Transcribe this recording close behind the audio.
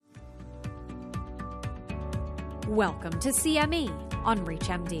Welcome to CME on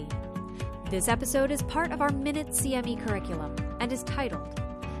ReachMD. This episode is part of our Minute CME curriculum and is titled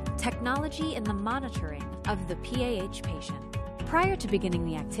Technology in the Monitoring of the PAH Patient. Prior to beginning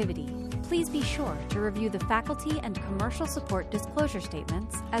the activity, please be sure to review the faculty and commercial support disclosure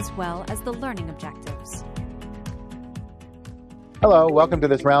statements as well as the learning objectives. Hello, welcome to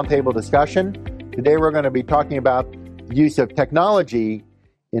this roundtable discussion. Today we're going to be talking about the use of technology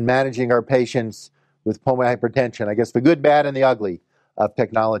in managing our patients with pulmonary hypertension. I guess the good, bad, and the ugly of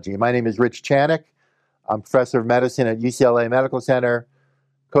technology. My name is Rich Chanik. I'm professor of medicine at UCLA Medical Center,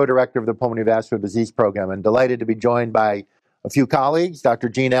 co-director of the Pulmonary Vascular Disease Program, and delighted to be joined by a few colleagues, Dr.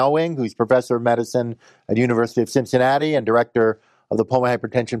 Gene Elwing, who's professor of medicine at University of Cincinnati and director of the Pulmonary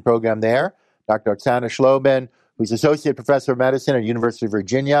Hypertension Program there, Dr. Oksana Shlobin, who's associate professor of medicine at University of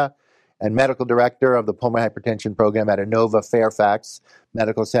Virginia and medical director of the Pulmonary Hypertension Program at Inova Fairfax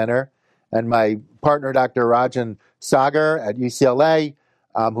Medical Center, and my partner, Dr. Rajan Sagar at UCLA,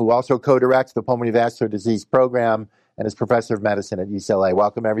 who also co-directs the Pulmonary Vascular Disease Program and is professor of medicine at UCLA.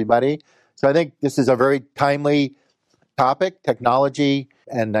 Welcome, everybody. So I think this is a very timely topic, technology,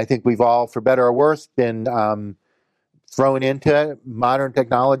 and I think we've all, for better or worse, been thrown into modern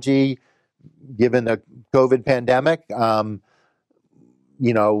technology given the COVID pandemic, with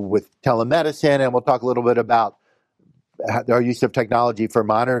telemedicine, and we'll talk a little bit about our use of technology for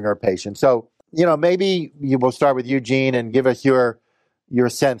monitoring our patients. So, maybe we'll start with Eugene and give us your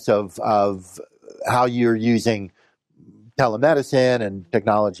sense of how you're using telemedicine and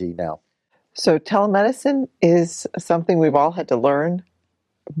technology now. So telemedicine is something we've all had to learn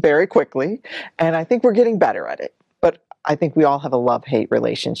very quickly, and I think we're getting better at it. But I think we all have a love-hate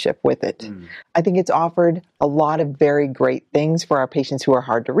relationship with it. I think it's offered a lot of very great things for our patients who are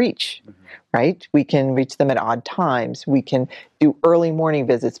hard to reach, right? We can reach them at odd times. We can do early morning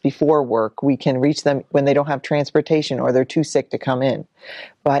visits before work. We can reach them when they don't have transportation or they're too sick to come in.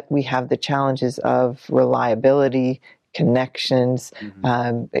 But we have the challenges of reliability, connections,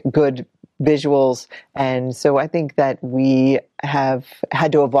 good visuals. And so I think that we have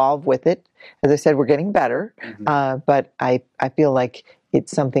had to evolve with it. As I said, we're getting better, but I feel like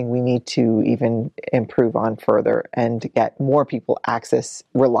it's something we need to even improve on further and get more people access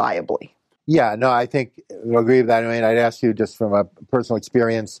reliably. Yeah, no, I think I agree with that. I mean, I'd ask you just from a personal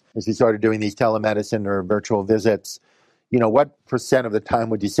experience, as we started doing these telemedicine or virtual visits, what percent of the time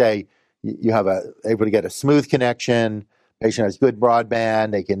would you say you have able to get a smooth connection, patient has good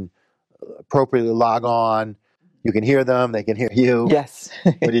broadband, they can appropriately log on, you can hear them, they can hear you? Yes.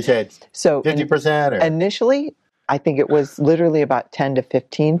 What do you say? So 50%? Or? Initially, I think it was literally about 10 to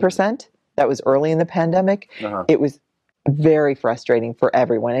 15%. That was early in the pandemic. It was very frustrating for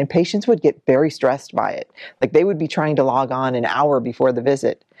everyone, and patients would get very stressed by it. Like they would be trying to log on an hour before the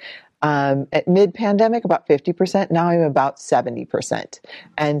visit. At mid-pandemic, about 50%. Now I'm about 70%.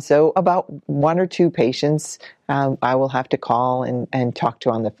 And so about one or two patients I will have to call and talk to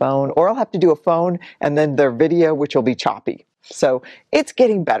on the phone, or I'll have to do a phone and then their video, which will be choppy. So it's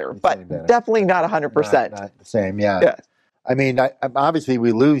getting better, definitely not 100%. Not the same, yeah. I mean, obviously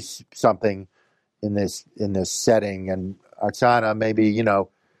we lose something in this setting. And Oksana, maybe, you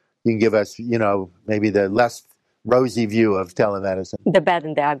can give us, maybe the less rosy view of telemedicine. The bad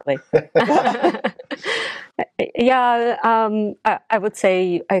and the ugly. I would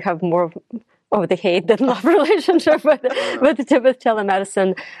say I have more of the hate than love relationship with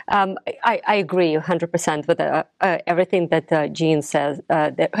telemedicine. I agree 100% with everything that Gene says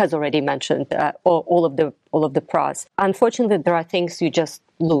that has already mentioned. All of the pros. Unfortunately, there are things you just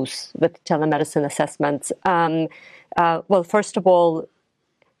lose with telemedicine assessments. Well, first of all,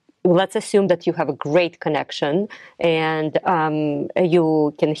 let's assume that you have a great connection and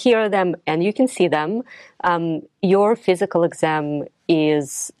you can hear them and you can see them. Your physical exam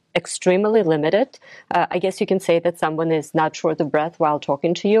is extremely limited. I guess you can say that someone is not short of breath while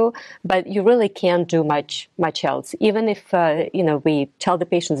talking to you, but you really can't do much else. Even if we tell the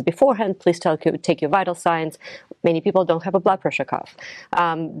patients beforehand, please take your vital signs. Many people don't have a blood pressure cuff.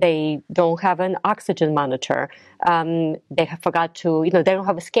 They don't have an oxygen monitor. They have forgot to, they don't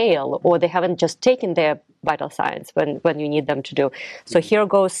have a scale, or they haven't just taken their vital signs when you need them to do. So here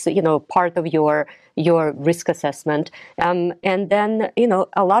goes, part of your risk assessment. And then,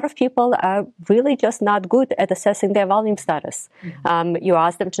 a lot of people are really just not good at assessing their volume status. You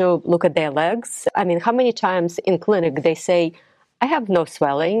ask them to look at their legs. I mean, how many times in clinic they say, I have no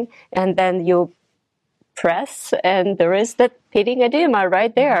swelling, and then you press, and there is that pitting edema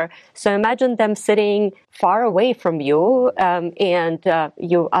right there. So imagine them sitting far away from you, and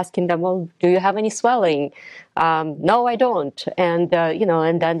you asking them, well, do you have any swelling? No, I don't. And,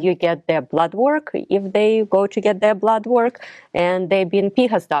 and then you get their blood work. If they go to get their blood work and their BNP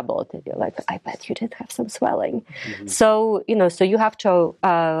has doubled, and you're like, I bet you did have some swelling. Mm-hmm. So, so you have to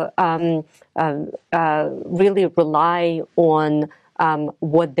really rely on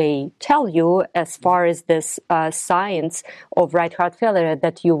what they tell you as far as this signs of right heart failure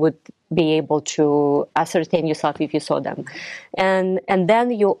that you would be able to ascertain yourself if you saw them. And then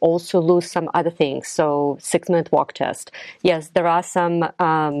you also lose some other things. So 6-minute walk test. Yes, there are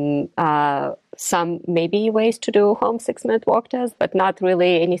some maybe ways to do home 6-minute walk test, but not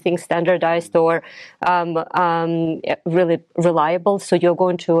really anything standardized or really reliable. So you're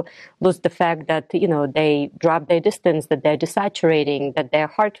going to lose the fact that, they drop their distance, that they're desaturating, that their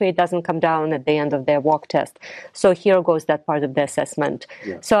heart rate doesn't come down at the end of their walk test. So here goes that part of the assessment.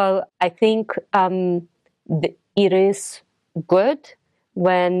 Yeah. So I think it is good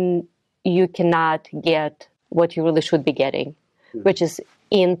when you cannot get what you really should be getting, which is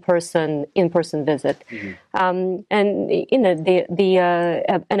in-person visit. Mm-hmm.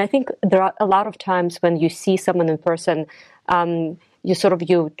 And I think there are a lot of times when you see someone in person, you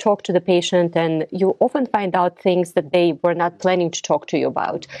talk to the patient and you often find out things that they were not planning to talk to you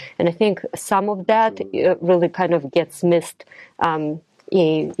about. And I think some of that really kind of gets missed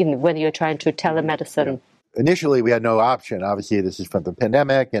when you're trying to telemedicine. Yeah. Initially, we had no option. Obviously, this is from the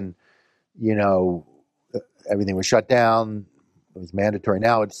pandemic and, everything was shut down. It was mandatory.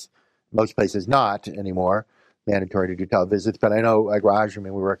 Now it's most places not anymore mandatory to do televisits. But I know, like Raj,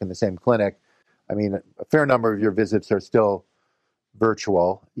 we work in the same clinic. A fair number of your visits are still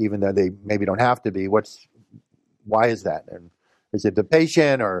virtual, even though they maybe don't have to be. Why is that? And is it the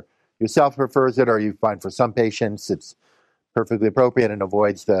patient or yourself prefers it, or you find for some patients it's perfectly appropriate and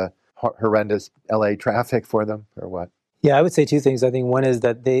avoids the horrendous LA traffic for them, or what? Yeah, I would say two things. I think one is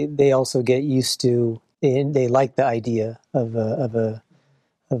that they also get used to. They like the idea of a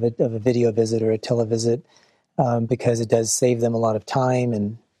video visit or a televisit because it does save them a lot of time,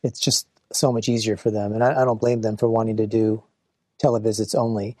 and it's just so much easier for them. And I don't blame them for wanting to do televisits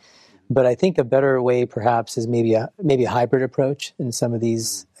only. But I think a better way, perhaps, is maybe a hybrid approach in some of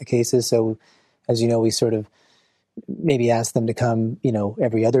these cases. So, as you know, we sort of maybe ask them to come,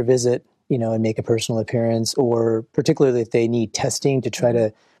 every other visit, and make a personal appearance, or particularly if they need testing, to try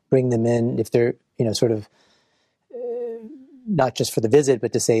to bring them in if they're, not just for the visit,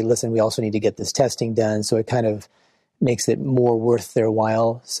 but to say, listen, we also need to get this testing done. So it kind of makes it more worth their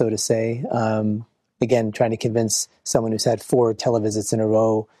while, so to say. Again, trying to convince someone who's had 4 televisits in a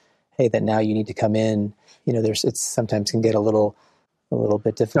row, hey, that now you need to come in. It sometimes can get a little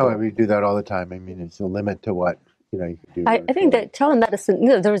bit difficult. No, we do that all the time. It's a limit to what you can do. I think that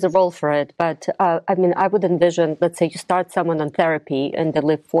telemedicine, there is a role for it, but I would envision, let's say you start someone on therapy and they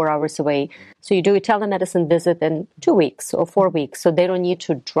live 4 hours away. So you do a telemedicine visit in 2 weeks or 4 weeks. So they don't need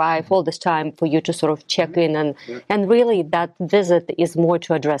to drive all this time for you to sort of check in. And really that visit is more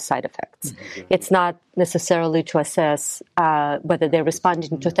to address side effects. It's not necessarily to assess whether they're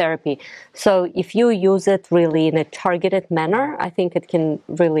responding to therapy. So if you use it really in a targeted manner, I think it can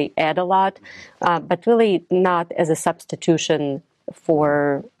really add a lot, but really not as a substitution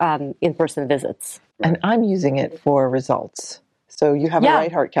for in-person visits. And I'm using it for results. So you have a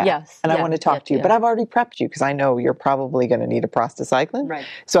right heart cath, and I want to talk to you, but I've already prepped you because I know you're probably going to need a prostacyclin. Right.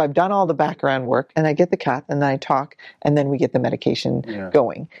 So I've done all the background work, and I get the cath, and then I talk, and then we get the medication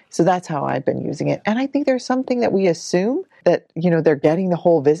going. So that's how I've been using it. And I think there's something that we assume that, they're getting the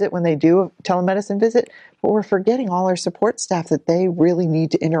whole visit when they do a telemedicine visit, but we're forgetting all our support staff that they really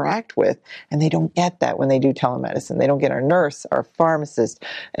need to interact with, and they don't get that when they do telemedicine. They don't get our nurse, our pharmacist,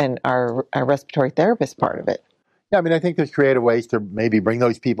 and our respiratory therapist part of it. Yeah, I think there's creative ways to maybe bring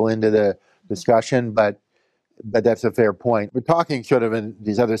those people into the discussion, but that's a fair point. We're talking sort of in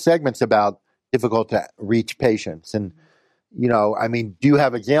these other segments about difficult to reach patients. And, do you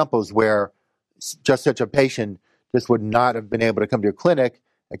have examples where just such a patient just would not have been able to come to your clinic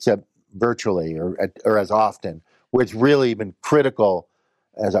except virtually or as often, where it's really been critical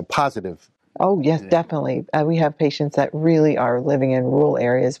as a positive? Oh, yes, definitely. We have patients that really are living in rural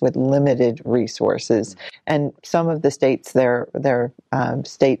areas with limited resources. And some of the states, their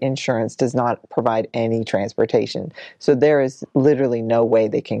state insurance does not provide any transportation. So there is literally no way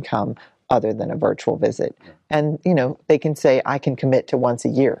they can come other than a virtual visit. And, they can say, I can commit to once a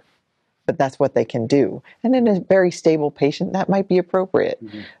year. But that's what they can do. And in a very stable patient, that might be appropriate.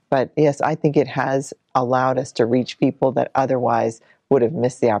 Mm-hmm. But yes, I think it has allowed us to reach people that otherwise would have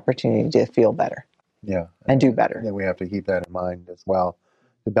missed the opportunity to feel better. Yeah. and do better. I think we have to keep that in mind as well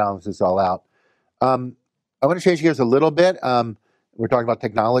to balance this all out. I want to change gears a little bit. We're talking about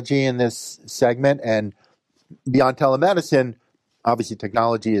technology in this segment, and beyond telemedicine, obviously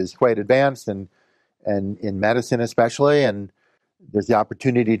technology is quite advanced, and in medicine especially, and there's the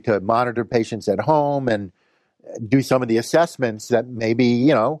opportunity to monitor patients at home and do some of the assessments that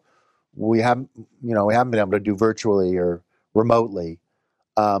maybe we haven't been able to do virtually or remotely.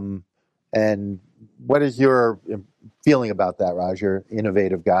 And what is your feeling about that, Raj? You're an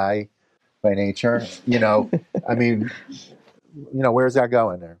innovative guy by nature. I mean, where's that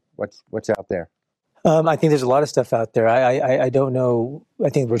going there? What's out there? I think there's a lot of stuff out there. I don't know. I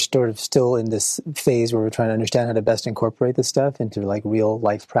think we're sort of still in this phase where we're trying to understand how to best incorporate this stuff into like real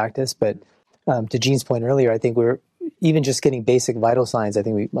life practice. But to Gene's point earlier, I think we're even just getting basic vital signs. I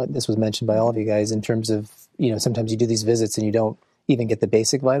think this was mentioned by all of you guys in terms of, sometimes you do these visits and you don't even get the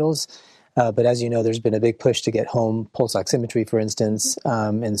basic vitals. But as you know, there's been a big push to get home pulse oximetry, for instance.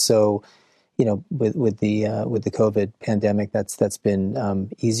 And so, with the COVID pandemic, that's been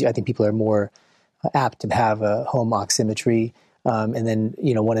easier. I think people are more apt to have a home oximetry. And then,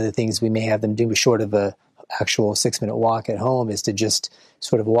 one of the things we may have them do short of a actual 6-minute walk at home is to just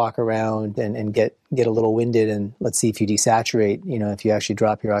sort of walk around and get a little winded, and let's see if you desaturate, if you actually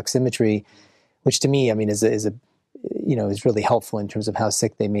drop your oximetry, which to me, I mean, is really helpful in terms of how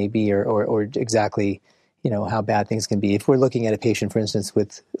sick they may be or exactly, how bad things can be. If we're looking at a patient, for instance,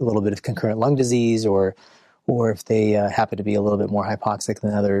 with a little bit of concurrent lung disease or if they happen to be a little bit more hypoxic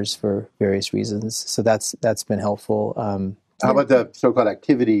than others for various reasons. So that's been helpful. How about the so-called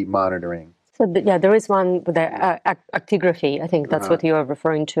activity monitoring? So there is one with the actigraphy. I think that's what you are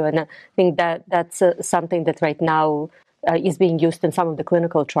referring to, and I think that's something that right now is being used in some of the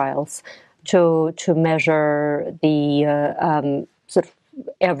clinical trials to measure the sort of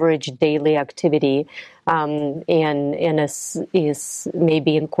average daily activity, and is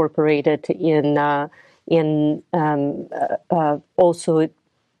maybe incorporated in also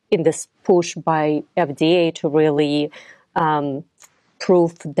in this push by FDA to really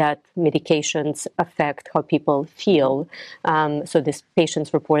prove that medications affect how people feel. So this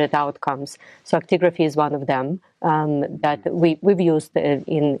patient's reported outcomes. So actigraphy is one of them that we've used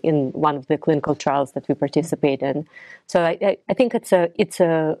in one of the clinical trials that we participate in. So I think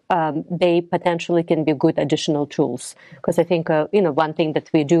they potentially can be good additional tools, because I think one thing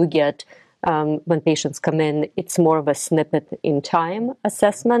that we do get when patients come in, it's more of a snippet in time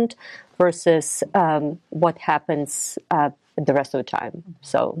assessment versus what happens the rest of the time.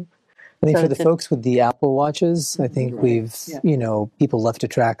 So I think for the folks with the Apple Watches, I think people love to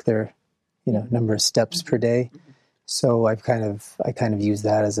track their, number of steps per day. So I kind of use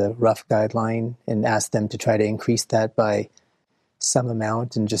that as a rough guideline and ask them to try to increase that by some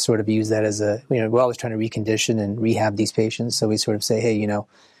amount, and just sort of use that as we're always trying to recondition and rehab these patients. So we sort of say, hey,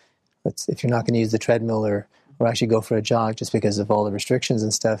 if you're not going to use the treadmill or actually go for a jog just because of all the restrictions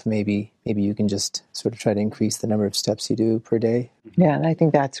and stuff, maybe you can just sort of try to increase the number of steps you do per day. Yeah, and I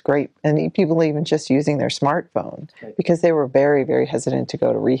think that's great. And people even just using their smartphone, because they were very, very hesitant to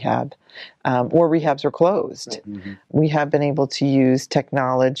go to rehab, or rehabs are closed. Mm-hmm. We have been able to use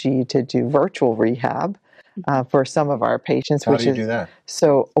technology to do virtual rehab for some of our patients. How do you do that?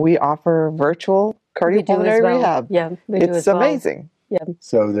 So we offer virtual cardiopulmonary rehab. Yeah, it's amazing. Yeah.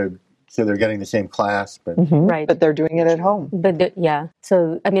 So they're getting the same class, but right. But they're doing it at home. But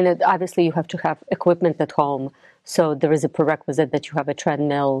so I mean, obviously you have to have equipment at home. So there is a prerequisite that you have a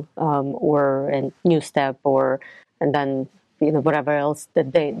treadmill or a new step, and then whatever else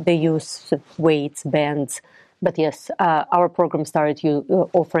that they use, weights, bands. But yes, our program started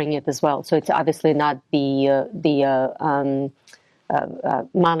offering it as well. So it's obviously not the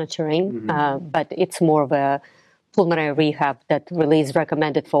monitoring, but it's more of a pulmonary rehab that really is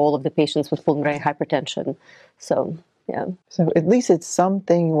recommended for all of the patients with pulmonary hypertension. So, yeah. So at least it's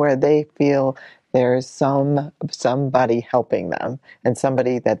something where they feel there's somebody helping them and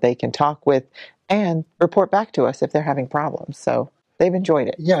somebody that they can talk with and report back to us if they're having problems. So they've enjoyed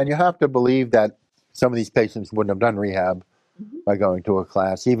it. Yeah, and you have to believe that some of these patients wouldn't have done rehab by going to a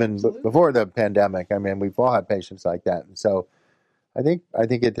class, even before the pandemic. I mean, we've all had patients like that. And so I think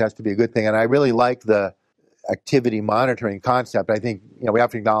it has to be a good thing. And I really like the activity monitoring concept. I think we have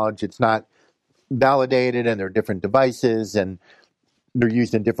to acknowledge it's not validated, and there are different devices, and they're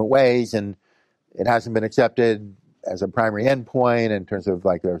used in different ways, and it hasn't been accepted as a primary endpoint in terms of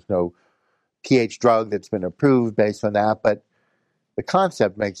there's no pH drug that's been approved based on that. But the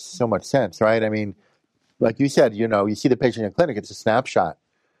concept makes so much sense, right? I mean, like you said, you see the patient in clinic, it's a snapshot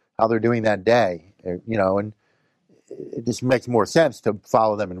how they're doing that day, and it just makes more sense to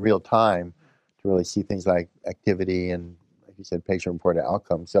follow them in real time really see things like activity and, like you said, patient-reported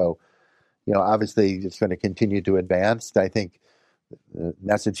outcomes. So, obviously it's going to continue to advance. I think the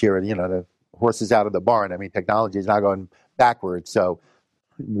message here, the horse is out of the barn. I mean, technology is not going backwards. So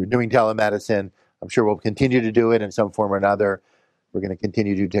we're doing telemedicine. I'm sure we'll continue to do it in some form or another. We're going to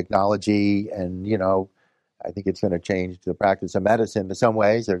continue to do technology, and, I think it's going to change the practice of medicine in some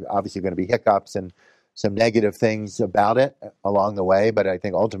ways. There are obviously going to be hiccups and some negative things about it along the way, but I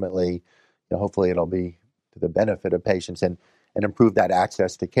think ultimately, hopefully it'll be to the benefit of patients and improve that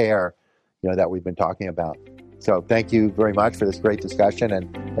access to care, that we've been talking about. So thank you very much for this great discussion,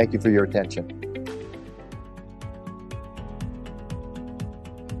 and thank you for your attention.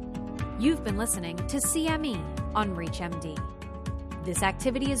 You've been listening to CME on ReachMD. This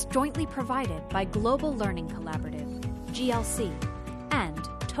activity is jointly provided by Global Learning Collaborative, GLC, and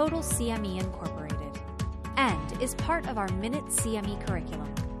Total CME Incorporated, and is part of our Minute CME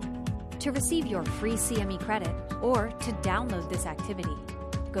curriculum. To receive your free CME credit or to download this activity,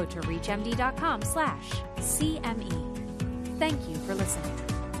 go to reachmd.com/CME. Thank you for listening.